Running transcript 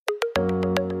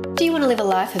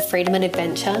life of freedom and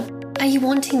adventure? Are you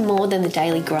wanting more than the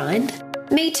daily grind?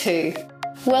 Me too.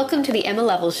 Welcome to the Emma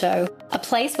Lovell Show, a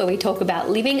place where we talk about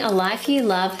living a life you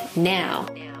love now.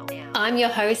 I'm your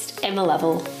host, Emma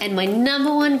Lovell, and my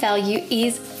number one value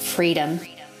is freedom.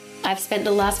 I've spent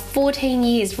the last 14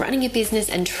 years running a business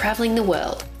and traveling the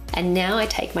world, and now I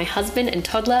take my husband and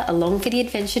toddler along for the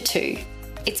adventure too.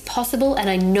 It's possible, and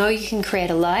I know you can create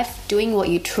a life doing what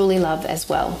you truly love as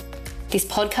well. This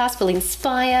podcast will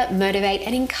inspire, motivate,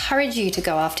 and encourage you to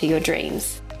go after your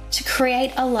dreams, to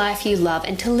create a life you love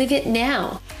and to live it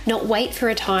now, not wait for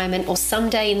retirement or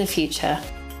someday in the future.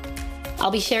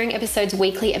 I'll be sharing episodes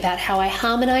weekly about how I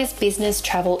harmonize business,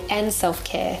 travel, and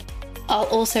self-care. I'll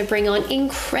also bring on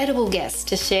incredible guests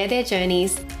to share their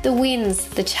journeys, the wins,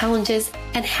 the challenges,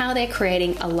 and how they're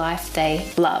creating a life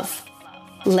they love.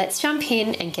 Let's jump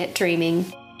in and get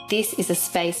dreaming. This is a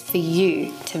space for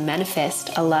you to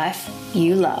manifest a life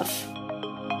you love.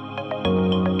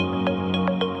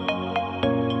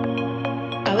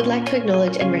 I would like to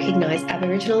acknowledge and recognise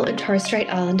Aboriginal and Torres Strait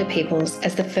Islander peoples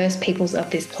as the first peoples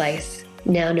of this place,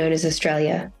 now known as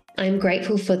Australia. I am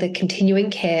grateful for the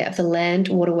continuing care of the land,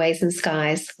 waterways and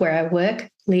skies where I work,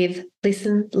 live,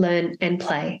 listen, learn and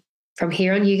play. From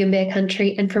here on Yugambeh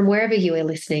country and from wherever you are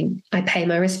listening, I pay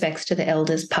my respects to the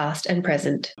elders past and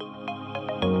present.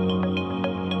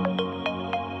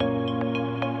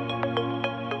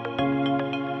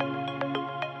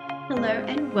 Hello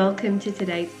and welcome to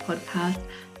today's podcast.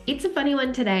 It's a funny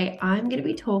one today. I'm going to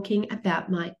be talking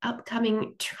about my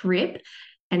upcoming trip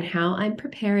and how I'm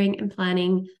preparing and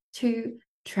planning to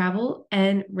travel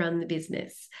and run the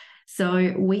business.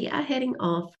 So we are heading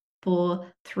off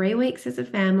for 3 weeks as a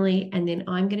family, and then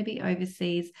I'm going to be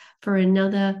overseas for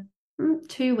another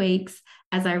 2 weeks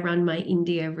as I run my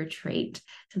India retreat.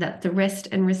 So that's the Rest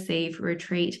and Receive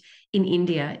retreat in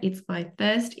India. It's my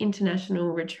first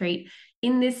international retreat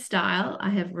in this style. I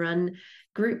have run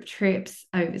group trips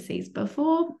overseas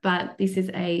before, but this is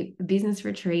a business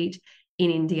retreat in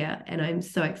India, and I'm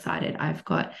so excited. I've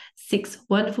got 6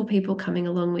 wonderful people coming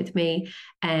along with me,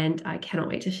 and I cannot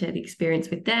wait to share the experience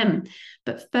with them.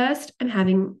 But first, I'm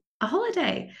having a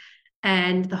holiday,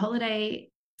 and the holiday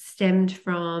stemmed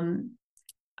from,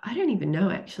 I don't even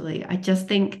know actually. I just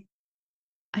think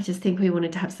we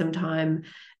wanted to have some time.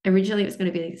 Originally, it was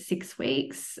going to be 6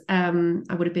 weeks. I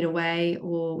would have been away,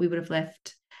 or we would have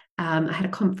left. I had a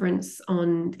conference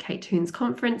on Kate Toon's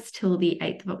conference till the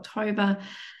 8th of October.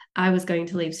 I was going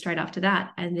to leave straight after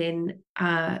that. And then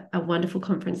a wonderful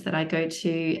conference that I go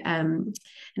to, an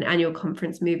annual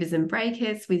conference, Movers and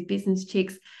Breakers with Business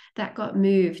Chicks, that got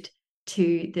moved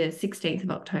to the 16th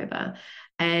of October.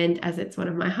 And as it's one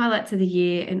of my highlights of the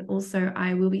year, and also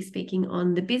I will be speaking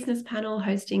on the business panel,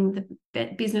 hosting the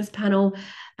business panel,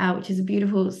 which is a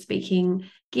beautiful speaking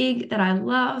gig that I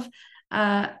love.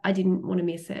 I didn't want to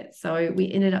miss it. So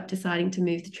we ended up deciding to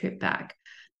move the trip back,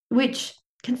 which,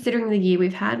 considering the year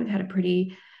we've had a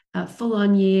pretty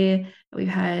full-on year. We've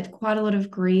had quite a lot of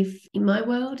grief in my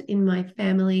world, in my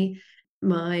family.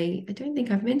 I don't think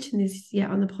I've mentioned this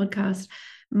yet on the podcast.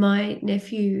 My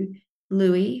nephew,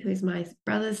 Louis, who is my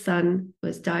brother's son,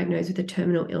 was diagnosed with a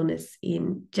terminal illness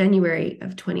in January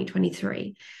of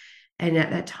 2023. And at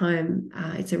that time,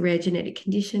 it's a rare genetic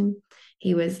condition.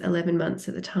 He was 11 months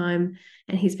at the time,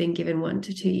 and he's been given 1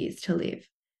 to 2 years to live.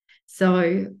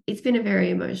 So it's been a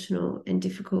very emotional and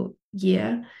difficult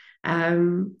year.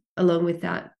 Along with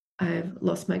that, I've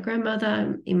lost my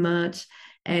grandmother in March,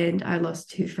 and I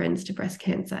lost 2 friends to breast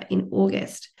cancer in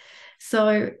August.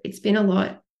 So it's been a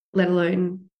lot, let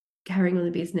alone carrying on the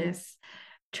business,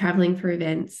 traveling for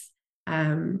events,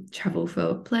 travel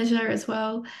for pleasure as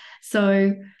well.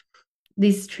 So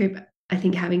this trip, I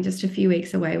think having just a few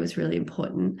weeks away was really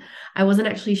important. I wasn't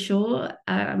actually sure,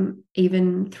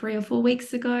 even 3 or 4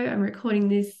 weeks ago, I'm recording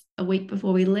this a week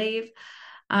before we leave,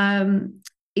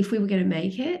 if we were going to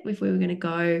make it, if we were going to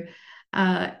go.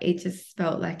 It just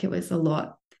felt like it was a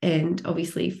lot. And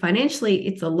obviously financially,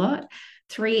 it's a lot.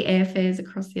 3 airfares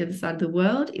across the other side of the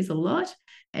world is a lot.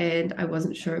 And I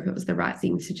wasn't sure if it was the right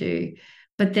thing to do.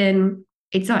 But then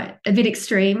it's a bit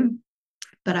extreme,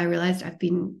 but I realized I've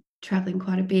been traveling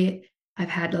quite a bit. I've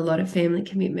had a lot of family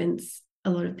commitments, a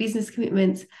lot of business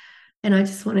commitments, and I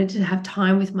just wanted to have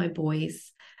time with my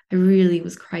boys. I really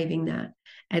was craving that.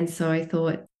 And so I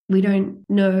thought, we don't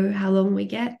know how long we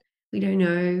get. We don't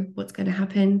know what's going to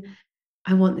happen.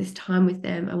 I want this time with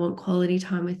them. I want quality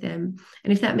time with them.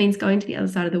 And if that means going to the other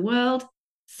side of the world,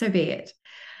 so be it.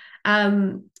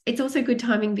 It's also good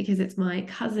timing because it's my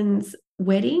cousin's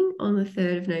wedding on the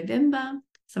 3rd of November.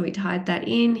 So we tied that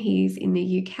in. He's in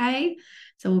the UK,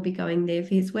 so we'll be going there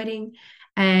for his wedding.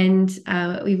 And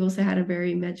we've also had a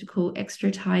very magical extra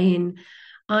tie-in.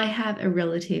 I have a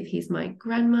relative, he's my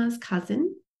grandma's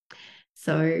cousin.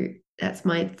 So that's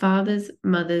my father's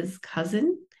mother's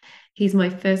cousin. He's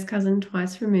my first cousin,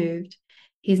 twice removed.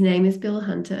 His name is Bill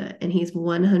Hunter, and he's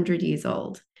 100 years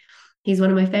old. He's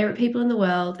one of my favorite people in the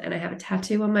world, and I have a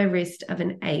tattoo on my wrist of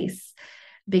an ace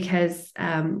because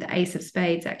the ace of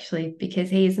spades, actually, because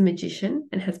he is a magician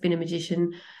and has been a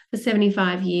magician for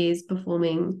 75 years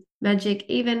performing magic.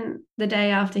 Even the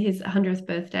day after his 100th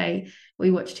birthday,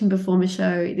 we watched him perform a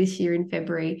show this year in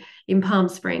February in Palm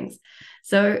Springs.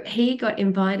 So he got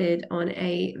invited on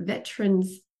a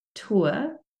veterans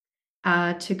tour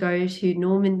to go to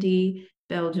Normandy,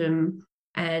 Belgium,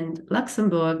 and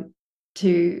Luxembourg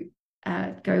to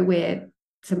go where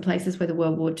some places where the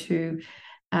World War II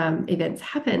events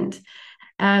happened.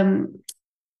 And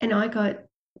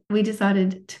we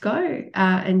decided to go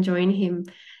and join him.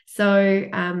 So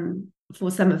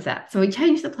for some of that. So we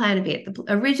changed the plan a bit. The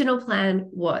original plan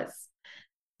was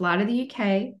fly to the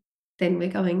UK, then we're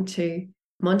going to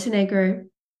Montenegro,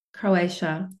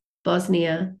 Croatia,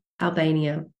 Bosnia,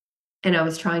 Albania, and I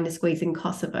was trying to squeeze in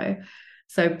Kosovo.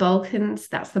 So Balkans,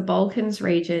 that's the Balkans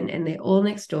region, and they're all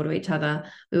next door to each other.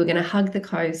 We were going to hug the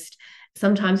coast,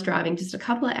 sometimes driving just a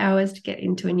couple of hours to get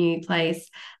into a new place,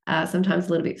 sometimes a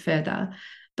little bit further.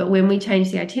 But when we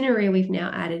changed the itinerary, we've now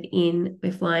added in,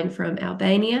 we're flying from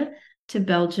Albania to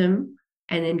Belgium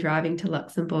and then driving to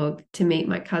Luxembourg to meet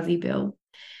my cousin Bill.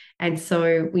 And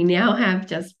so we now have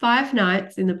just 5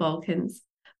 nights in the Balkans,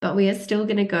 but we are still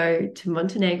going to go to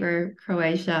Montenegro,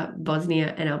 Croatia,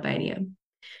 Bosnia, and Albania.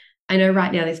 I know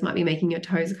right now this might be making your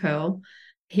toes curl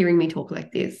hearing me talk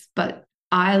like this, but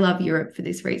I love Europe for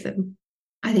this reason.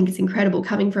 I think it's incredible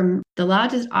coming from the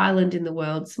largest island in the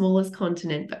world, smallest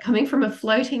continent, but coming from a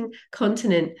floating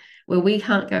continent where we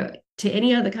can't go to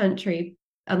any other country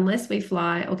unless we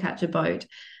fly or catch a boat.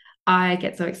 I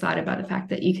get so excited about the fact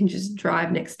that you can just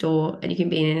drive next door and you can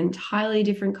be in an entirely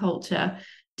different culture,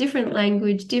 different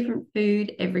language, different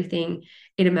food, everything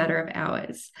in a matter of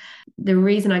hours. The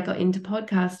reason I got into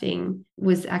podcasting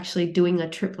was actually doing a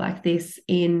trip like this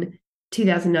in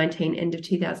 2019, end of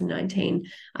 2019.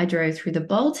 I drove through the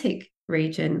Baltic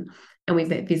region and we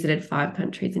visited 5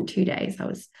 countries in 2 days.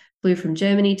 Flew from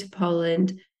Germany to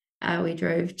Poland. We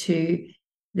drove to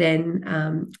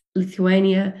then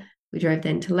Lithuania. We drove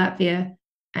then to Latvia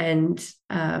and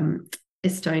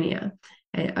Estonia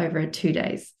over 2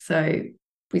 days. So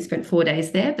we spent 4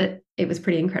 days there, but it was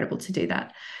pretty incredible to do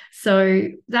that. So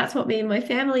that's what me and my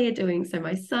family are doing. So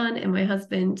my son and my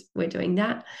husband, we're doing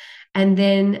that. And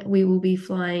then we will be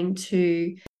flying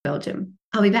to Belgium.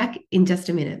 I'll be back in just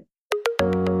a minute.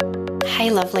 Hey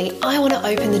lovely, I want to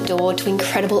open the door to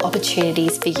incredible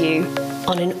opportunities for you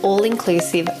on an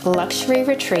all-inclusive luxury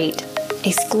retreat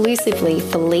exclusively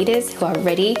for leaders who are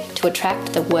ready to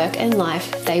attract the work and life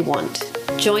they want.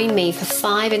 Join me for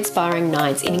 5 inspiring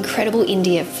nights in incredible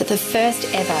India for the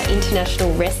first ever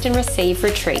International Rest and Receive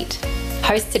retreat,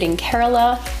 hosted in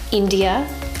Kerala, India,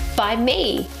 by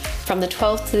me from the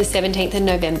 12th to the 17th of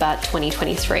November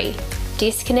 2023.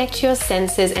 Disconnect your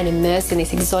senses and immerse in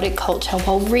this exotic culture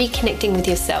while reconnecting with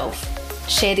yourself.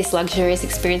 Share this luxurious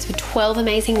experience with 12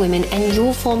 amazing women and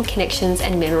you'll form connections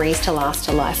and memories to last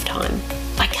a lifetime.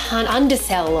 I can't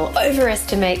undersell or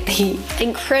overestimate the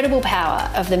incredible power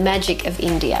of the magic of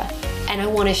India, and I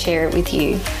want to share it with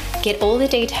you. Get all the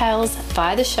details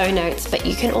via the show notes, but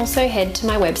you can also head to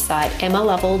my website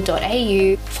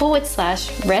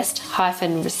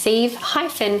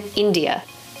emmalovell.au/rest-receive-India.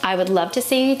 I would love to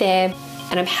see you there,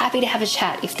 and I'm happy to have a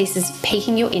chat if this is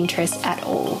piquing your interest at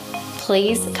all.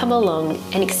 Please come along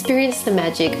and experience the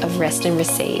magic of rest and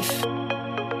receive.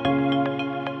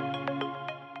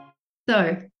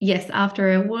 So, yes,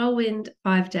 after a whirlwind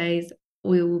 5 days,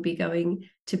 we will be going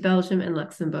to Belgium and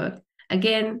Luxembourg.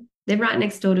 Again, they're right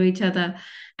next door to each other,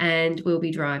 and we'll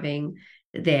be driving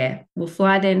there. We'll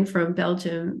fly then from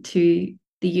Belgium to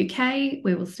the UK,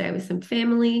 where we'll stay with some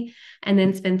family, and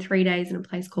then spend 3 days in a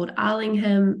place called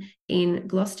Arlingham in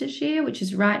Gloucestershire, which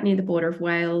is right near the border of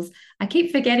Wales. I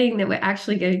keep forgetting that we're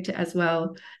actually going to as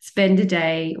well spend a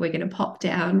day. We're going to pop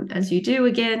down, as you do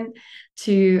again,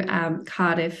 to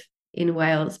Cardiff in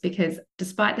Wales, because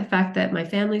despite the fact that my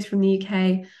family's from the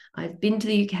UK, I've been to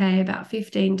the UK about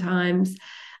 15 times,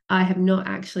 I have not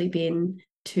actually been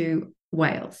to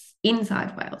Wales,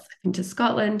 inside Wales. I've been to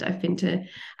Scotland, I've been to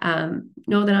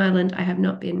Northern Ireland, I have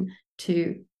not been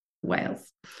to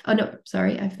Wales. Oh no,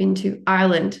 sorry, I've been to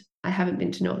Ireland. I haven't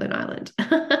been to Northern Ireland.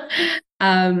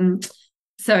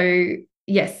 So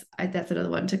yes, that's another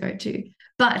one to go to.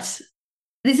 But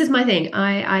this is my thing.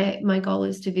 My goal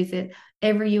is to visit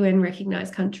every UN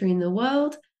recognized country in the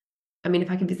world. I mean,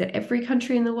 if I could visit every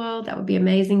country in the world, that would be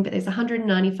amazing. But there's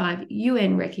 195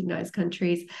 UN recognized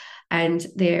countries, and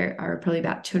there are probably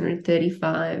about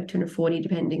 235, 240,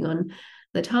 depending on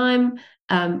the time,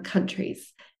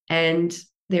 countries. And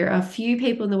there are a few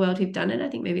people in the world who've done it. I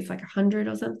think maybe it's like 100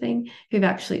 or something who've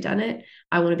actually done it.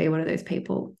 I want to be one of those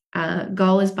people.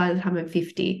 Goal is by the time I'm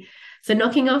 50. So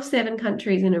knocking off 7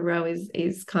 countries in a row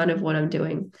is kind of what I'm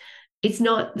doing. It's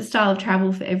not the style of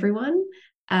travel for everyone.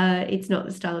 It's not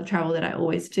the style of travel that I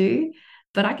always do,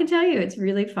 but I can tell you it's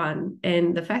really fun.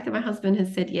 And the fact that my husband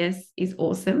has said yes is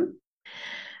awesome.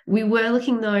 We were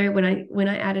looking though when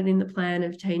I added in the plan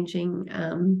of changing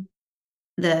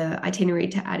the itinerary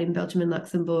to add in Belgium and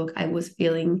Luxembourg, I was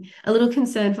feeling a little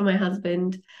concerned for my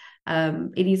husband.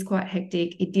 It is quite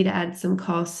hectic. It did add some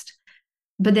cost,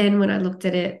 but then when I looked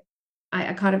at it,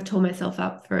 I kind of tore myself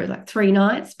up for like 3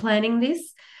 nights planning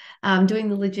this, doing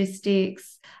the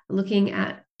logistics, looking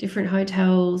at different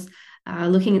hotels,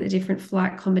 looking at the different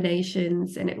flight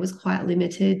combinations, and it was quite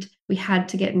limited. We had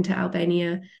to get into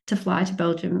Albania to fly to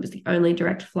Belgium. It was the only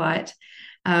direct flight.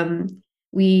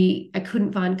 I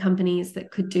couldn't find companies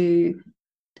that could do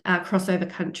crossover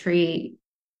country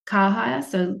car hire,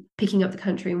 so picking up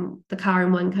the car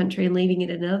in one country and leaving it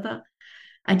in another.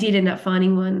 I did end up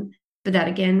finding one, but that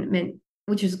again meant,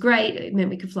 which was great, it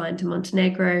meant we could fly into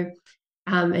Montenegro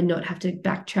and not have to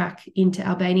backtrack into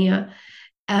Albania.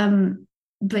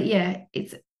 But yeah,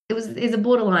 it's a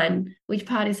borderline. Which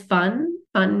part is fun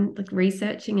like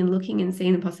researching and looking and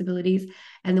seeing the possibilities,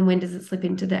 and then when does it slip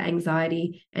into the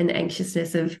anxiety and the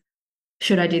anxiousness of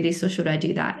should I do this or should I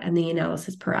do that, and the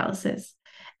analysis paralysis.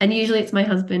 And usually it's my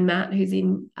husband Matt who's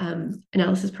in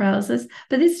analysis paralysis,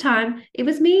 but this time it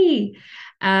was me.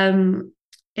 And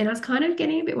I was kind of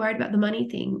getting a bit worried about the money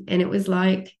thing, and it was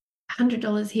like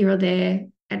 $100 here or there,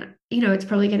 and it's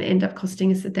probably going to end up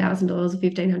costing us $1,000 or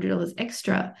 $1,500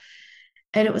 extra.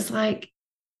 And it was like,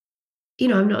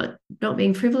 I'm not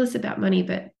being frivolous about money,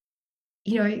 but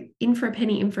in for a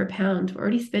penny, in for a pound. We're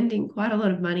already spending quite a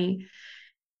lot of money.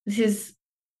 This is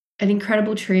an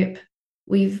incredible trip.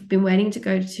 We've been waiting to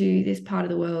go to this part of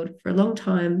the world for a long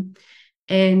time,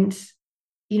 and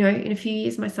in a few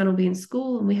years my son will be in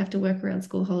school and we have to work around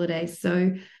school holidays.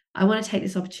 So I want to take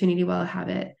this opportunity while I have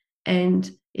it. And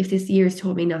if this year has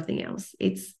taught me nothing else,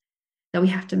 it's that we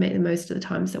have to make the most of the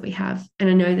times that we have. And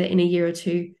I know that in a year or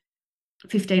two,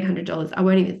 $1,500, I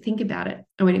won't even think about it.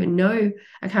 I won't even know.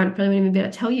 I can't probably even be able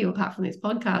to tell you, apart from this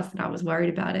podcast, that I was worried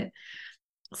about it.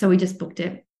 So we just booked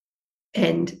it,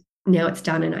 and now it's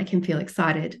done and I can feel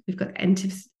excited. We've got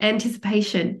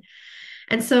anticipation.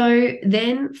 And so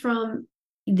then from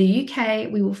the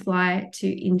UK, we will fly to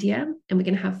India, and we're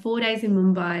going to have 4 days in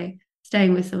Mumbai,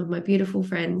 staying with some of my beautiful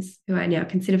friends who I now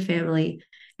consider family,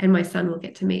 and my son will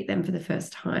get to meet them for the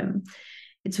first time.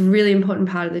 It's a really important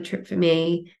part of the trip for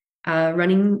me.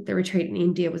 Running the retreat in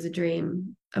India was a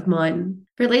dream of mine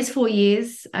for at least 4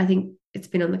 years. I think it's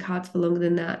been on the cards for longer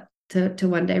than that, to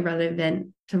one day run an event,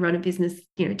 to run a business,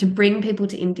 to bring people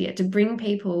to India, to bring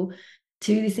people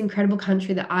to this incredible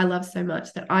country that I love so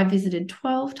much, that I visited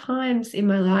 12 times in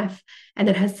my life, and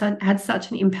that has had such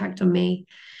an impact on me.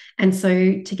 And so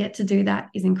to get to do that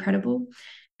is incredible.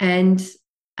 And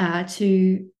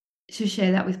to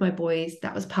share that with my boys,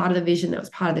 that was part of the vision, that was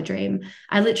part of the dream.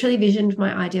 I literally visioned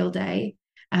my ideal day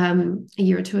a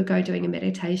year or two ago, doing a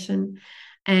meditation.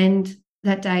 And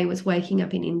that day was waking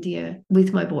up in India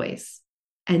with my boys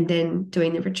and then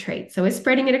doing the retreat. So we're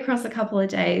spreading it across a couple of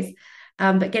days,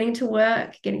 but getting to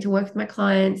work with my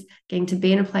clients, getting to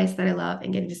be in a place that I love,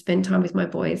 and getting to spend time with my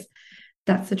boys.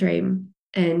 That's the dream.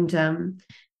 And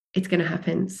it's going to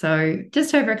happen. So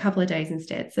just over a couple of days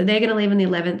instead. So they're going to leave on the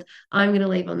 11th. I'm going to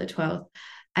leave on the 12th.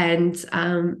 And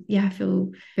I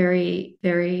feel very,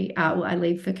 very, I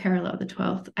leave for Kerala on the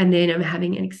 12th. And then I'm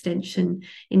having an extension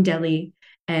in Delhi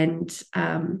and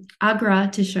Agra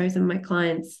to show some of my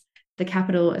clients the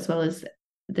capital, as well as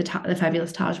the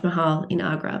fabulous Taj Mahal in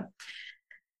Agra.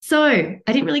 So I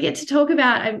didn't really get to talk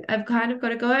about, I've kind of got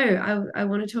to go. I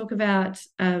want to talk about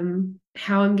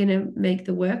how I'm going to make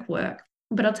the work.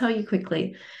 But I'll tell you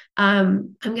quickly.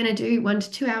 I'm going to do 1 to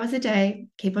 2 hours a day,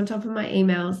 keep on top of my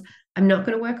emails. I'm not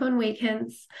going to work on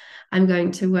weekends. I'm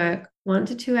going to work 1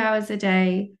 to 2 hours a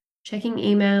day, checking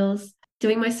emails,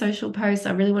 doing my social posts.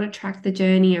 I really want to track the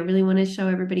journey. I really want to show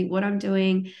everybody what I'm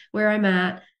doing, where I'm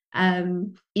at,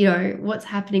 what's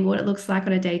happening, what it looks like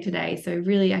on a day-to-day. So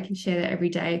really I can share that every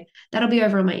day. That'll be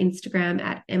over on my Instagram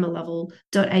at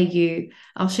emmalovell.au.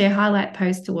 I'll share highlight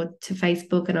posts to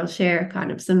Facebook, and I'll share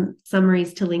kind of some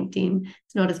summaries to LinkedIn.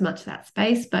 It's not as much that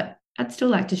space, but I'd still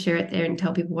like to share it there and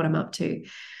tell people what I'm up to.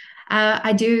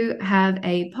 I do have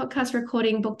a podcast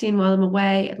recording booked in while I'm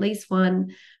away, at least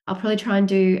one. I'll probably try and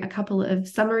do a couple of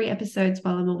summary episodes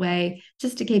while I'm away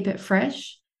just to keep it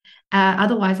fresh.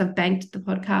 Otherwise, I've banked the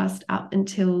podcast up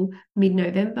until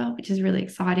mid-November, which is really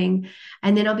exciting.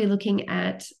 And then I'll be looking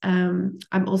at, I'm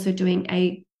also doing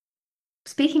a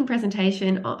speaking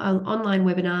presentation, an online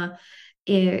webinar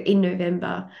in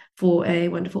November for a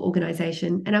wonderful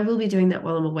organization. And I will be doing that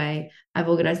while I'm away. I've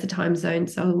organized the time zone,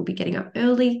 so I will be getting up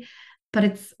early, but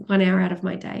it's 1 hour out of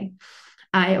my day.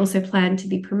 I also plan to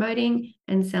be promoting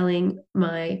and selling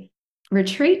my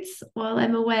retreats while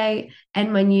I'm away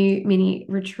and my new mini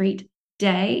retreat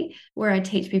day where I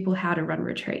teach people how to run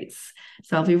retreats.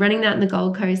 So I'll be running that in the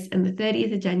Gold Coast on the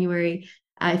 30th of January.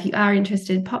 If you are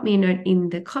interested, pop me a note in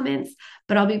the comments,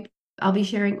 but I'll be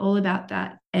sharing all about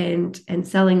that and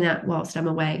selling that whilst I'm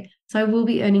away. So I will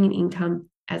be earning an income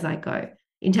as I go.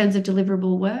 In terms of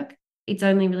deliverable work, it's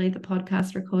only really the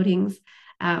podcast recordings,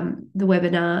 the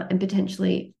webinar, and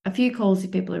potentially a few calls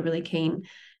if people are really keen.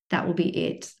 That will be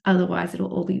it. Otherwise,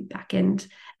 it'll all be back end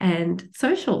and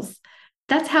socials.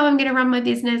 That's how I'm going to run my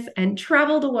business and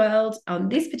travel the world on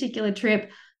this particular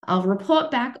trip. I'll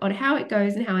report back on how it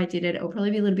goes and how I did it. It'll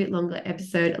probably be a little bit longer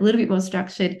episode, a little bit more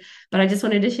structured, but I just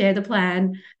wanted to share the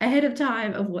plan ahead of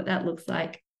time of what that looks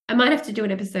like. I might have to do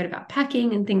an episode about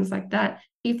packing and things like that.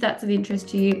 If that's of interest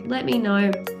to you, let me know.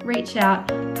 Reach out.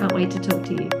 Can't wait to talk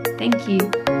to you. Thank you.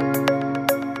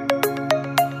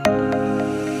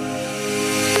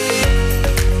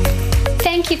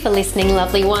 Thank you for listening,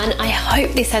 lovely one. I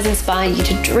hope this has inspired you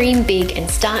to dream big and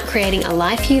start creating a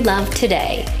life you love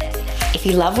today. If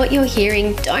you love what you're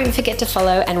hearing, don't forget to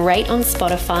follow and rate on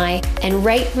Spotify and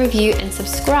rate, review, and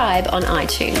subscribe on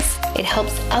iTunes. It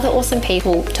helps other awesome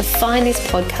people to find this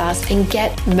podcast and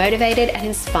get motivated and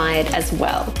inspired as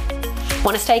well.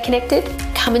 Want to stay connected?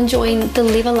 Come and join the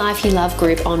Live a Life You Love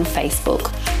group on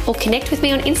Facebook or connect with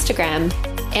me on Instagram,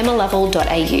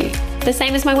 emmalovell.au. The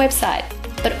same as my website,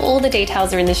 but all the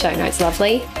details are in the show notes,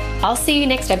 lovely. I'll see you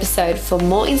next episode for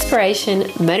more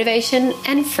inspiration, motivation,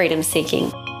 and freedom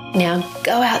seeking. Now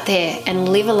go out there and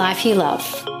live a life you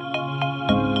love.